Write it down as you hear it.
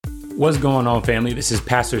What's going on, family? This is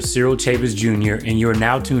Pastor Cyril Chavis Jr., and you're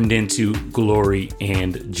now tuned into Glory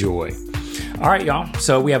and Joy. All right, y'all.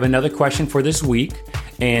 So we have another question for this week,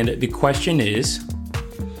 and the question is,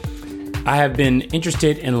 I have been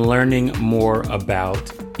interested in learning more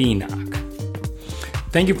about Enoch.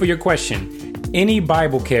 Thank you for your question. Any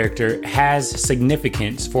Bible character has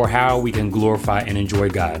significance for how we can glorify and enjoy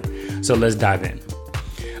God. So let's dive in.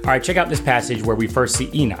 All right, check out this passage where we first see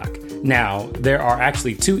Enoch. Now, there are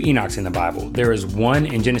actually two Enochs in the Bible. There is one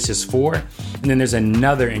in Genesis 4, and then there's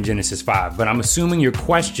another in Genesis 5. But I'm assuming your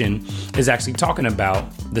question is actually talking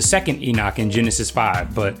about the second Enoch in Genesis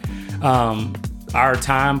 5. But our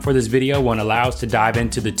time for this video won't allow us to dive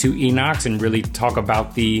into the two Enochs and really talk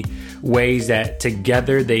about the ways that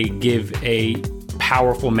together they give a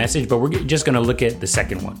powerful message. But we're just going to look at the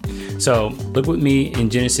second one. So look with me in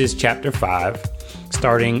Genesis chapter 5,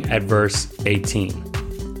 starting at verse 18.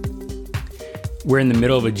 We're in the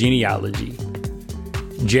middle of a genealogy.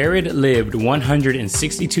 Jared lived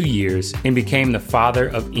 162 years and became the father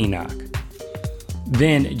of Enoch.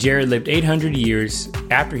 Then Jared lived 800 years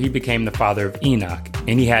after he became the father of Enoch,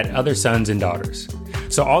 and he had other sons and daughters.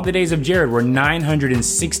 So all the days of Jared were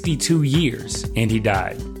 962 years, and he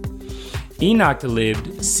died. Enoch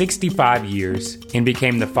lived 65 years and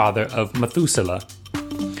became the father of Methuselah.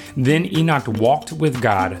 Then Enoch walked with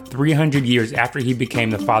God 300 years after he became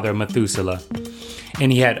the father of Methuselah,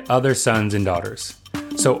 and he had other sons and daughters.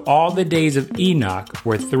 So all the days of Enoch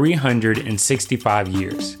were 365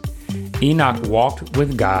 years. Enoch walked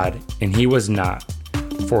with God, and he was not,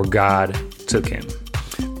 for God took him.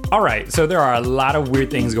 All right, so there are a lot of weird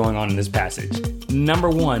things going on in this passage. Number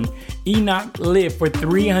one, Enoch lived for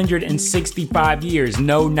 365 years.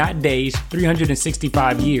 No, not days,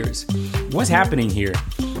 365 years. What's happening here?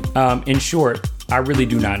 In short, I really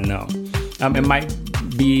do not know. It might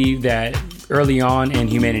be that early on in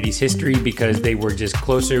humanity's history, because they were just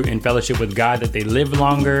closer in fellowship with God, that they lived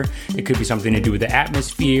longer. It could be something to do with the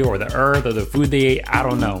atmosphere or the earth or the food they ate. I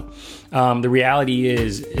don't know. The reality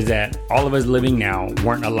is that all of us living now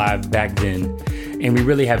weren't alive back then, and we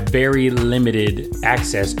really have very limited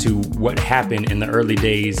access to what happened in the early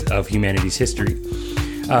days of humanity's history.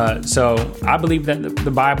 So I believe that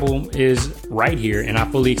the Bible is right here, and I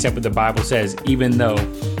fully accept what the Bible says, even though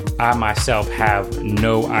I myself have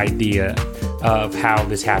no idea of how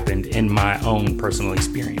this happened in my own personal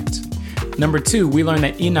experience. Number two, we learn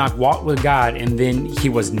that Enoch walked with God and then he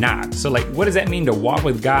was not. So what does that mean, to walk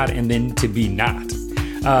with God and then to be not?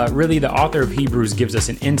 Really, the author of Hebrews gives us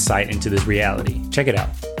an insight into this reality. Check it out.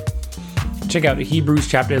 Check out Hebrews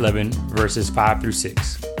chapter 11, verses 5 through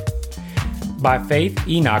 6. By faith,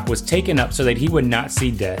 Enoch was taken up so that he would not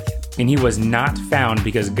see death, and he was not found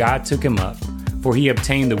because God took him up. For he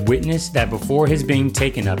obtained the witness that before his being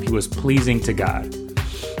taken up, he was pleasing to God.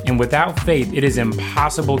 And without faith, it is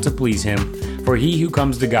impossible to please him. For he who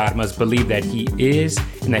comes to God must believe that he is,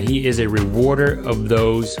 and that he is a rewarder of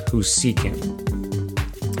those who seek him.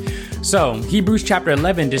 So Hebrews chapter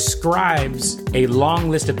 11 describes a long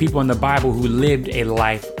list of people in the Bible who lived a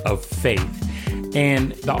life of faith.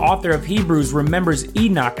 And the author of Hebrews remembers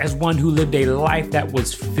Enoch as one who lived a life that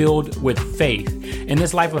was filled with faith. And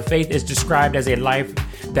this life of faith is described as a life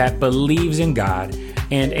that believes in God,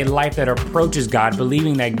 and a life that approaches God,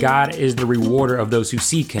 believing that God is the rewarder of those who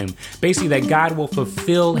seek him. Basically, that God will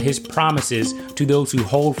fulfill his promises to those who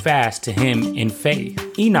hold fast to him in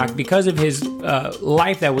faith. Enoch, because of his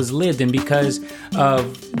life that was lived, and because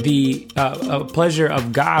of the pleasure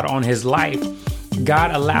of God on his life,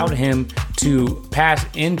 God allowed him to pass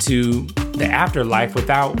into the afterlife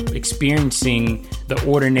without experiencing the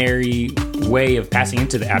ordinary way of passing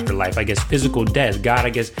into the afterlife. I guess physical death. God, I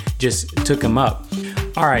guess, just took him up.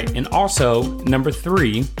 All right. And also, number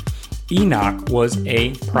three, Enoch was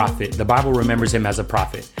a prophet. The Bible remembers him as a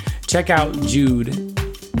prophet. Check out Jude,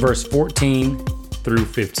 verse 14 through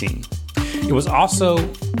 15. It was also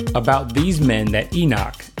about these men that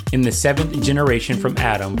Enoch, in the seventh generation from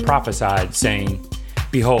Adam, prophesied, saying,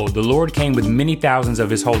 Behold, the Lord came with many thousands of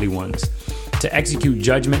his holy ones, to execute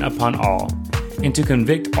judgment upon all, and to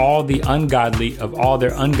convict all the ungodly of all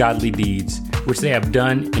their ungodly deeds, which they have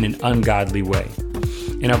done in an ungodly way,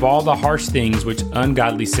 and of all the harsh things which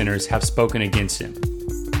ungodly sinners have spoken against him.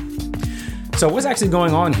 So what's actually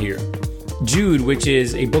going on here? Jude, which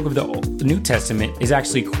is a book of the New Testament, is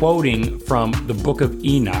actually quoting from the book of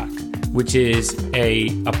Enoch, which is a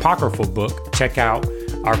apocryphal book. Check out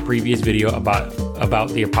our previous video about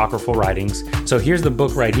the apocryphal writings. So here's the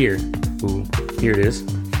book right here. Ooh, here it is.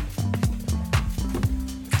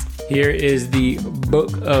 Here is the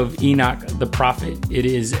book of Enoch the prophet. It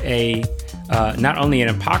is a not only an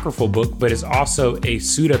apocryphal book, but it's also a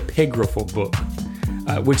pseudepigraphal book,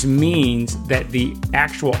 which means that the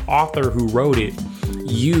actual author who wrote it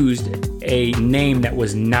used a name that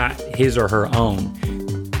was not his or her own.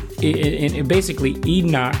 Basically,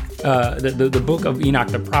 Enoch, the book of Enoch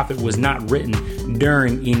the prophet, was not written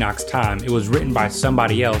during Enoch's time. It was written by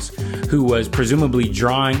somebody else who was presumably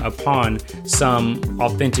drawing upon some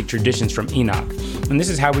authentic traditions from Enoch. And this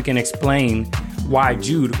is how we can explain why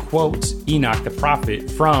Jude quotes Enoch the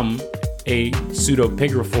prophet from a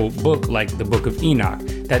pseudepigraphal book like the book of Enoch,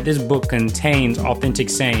 that this book contains authentic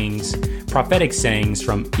sayings, prophetic sayings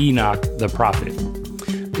from Enoch the prophet.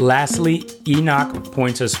 Lastly, Enoch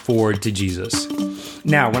points us forward to Jesus.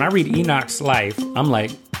 Now, when I read Enoch's life, I'm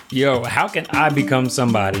like, yo, how can I become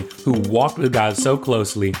somebody who walked with God so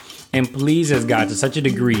closely and pleases God to such a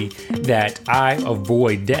degree that I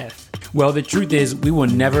avoid death? Well, the truth is, we will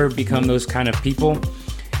never become those kind of people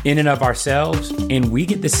in and of ourselves, and we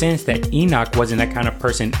get the sense that Enoch wasn't that kind of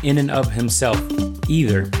person in and of himself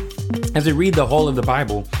either. As we read the whole of the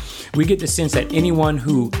Bible, we get the sense that anyone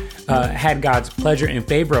who had God's pleasure and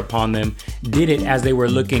favor upon them did it as they were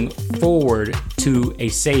looking forward to a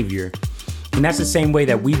Savior. And that's the same way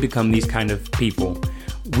that we become these kind of people.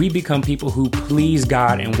 We become people who please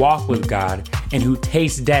God and walk with God and who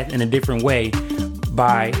taste death in a different way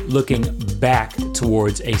by looking back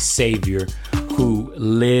towards a Savior who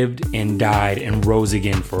lived and died and rose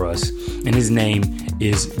again for us. And his name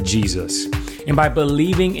is Jesus. And by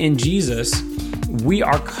believing in Jesus, we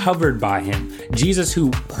are covered by him. Jesus,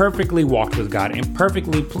 who perfectly walked with God and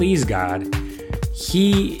perfectly pleased God,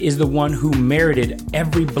 he is the one who merited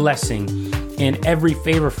every blessing and every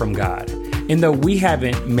favor from God. And though we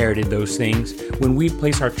haven't merited those things, when we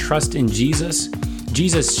place our trust in Jesus,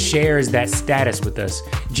 Jesus shares that status with us.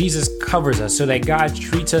 Jesus covers us so that God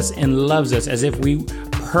treats us and loves us as if we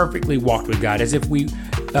perfectly walked with God, as if we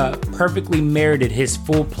perfectly merited his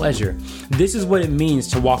full pleasure. This is what it means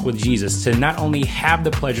to walk with Jesus, to not only have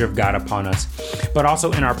the pleasure of God upon us, but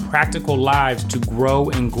also in our practical lives to grow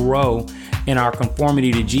and grow in our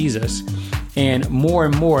conformity to Jesus. And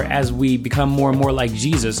more as we become more and more like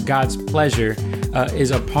Jesus, God's pleasure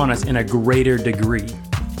is upon us in a greater degree.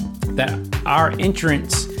 That our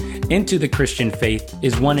entrance into the Christian faith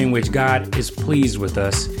is one in which God is pleased with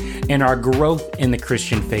us, and our growth in the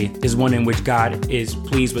Christian faith is one in which God is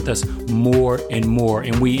pleased with us more and more,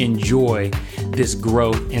 and we enjoy this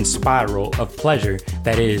growth and spiral of pleasure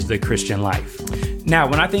that is the Christian life. Now,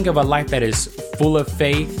 when I think of a life that is full of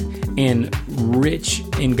faith and rich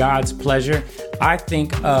in God's pleasure, I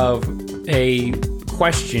think of a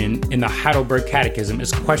question in the Heidelberg Catechism.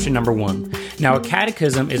 Is question number 1. Now, a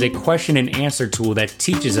catechism is a question and answer tool that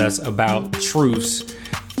teaches us about truths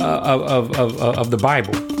of the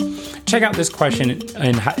Bible. Check out this question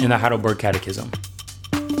in the Heidelberg Catechism.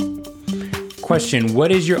 Question: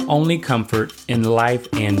 what is your only comfort in life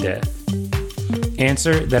and death?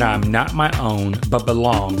 Answer: that I am not my own, but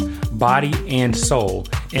belong, body and soul,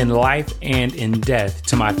 in life and in death,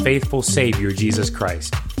 to my faithful Savior, Jesus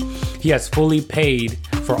Christ. He has fully paid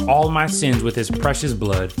for all my sins with his precious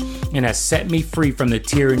blood and has set me free from the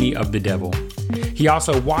tyranny of the devil. He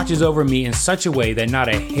also watches over me in such a way that not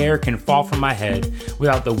a hair can fall from my head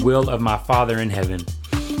without the will of my Father in heaven.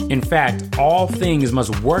 In fact, all things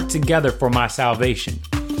must work together for my salvation.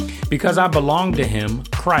 Because I belong to him,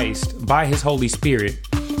 Christ, by his Holy Spirit,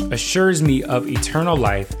 assures me of eternal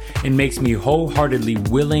life and makes me wholeheartedly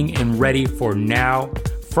willing and ready from now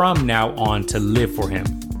on to live for him.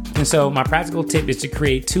 And so my practical tip is to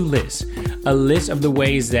create 2 lists. A list of the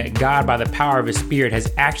ways that God, by the power of his Spirit,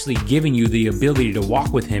 has actually given you the ability to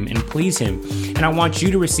walk with him and please him. And I want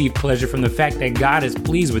you to receive pleasure from the fact that God is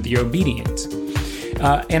pleased with your obedience.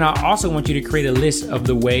 And I also want you to create a list of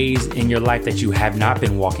the ways in your life that you have not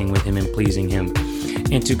been walking with him and pleasing him,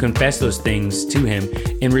 and to confess those things to him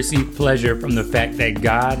and receive pleasure from the fact that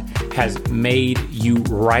God has made you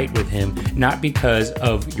right with him, not because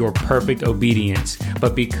of your perfect obedience,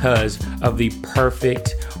 but because of the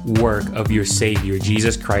perfect work of your Savior,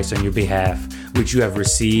 Jesus Christ, on your behalf, which you have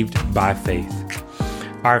received by faith.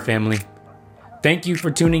 All right, family. Thank you for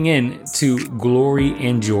tuning in to Glory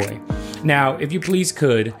and Joy. Now, if you please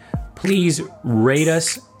rate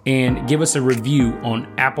us and give us a review on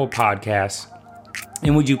Apple Podcasts.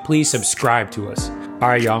 And would you please subscribe to us? All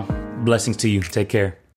right, y'all. Blessings to you. Take care.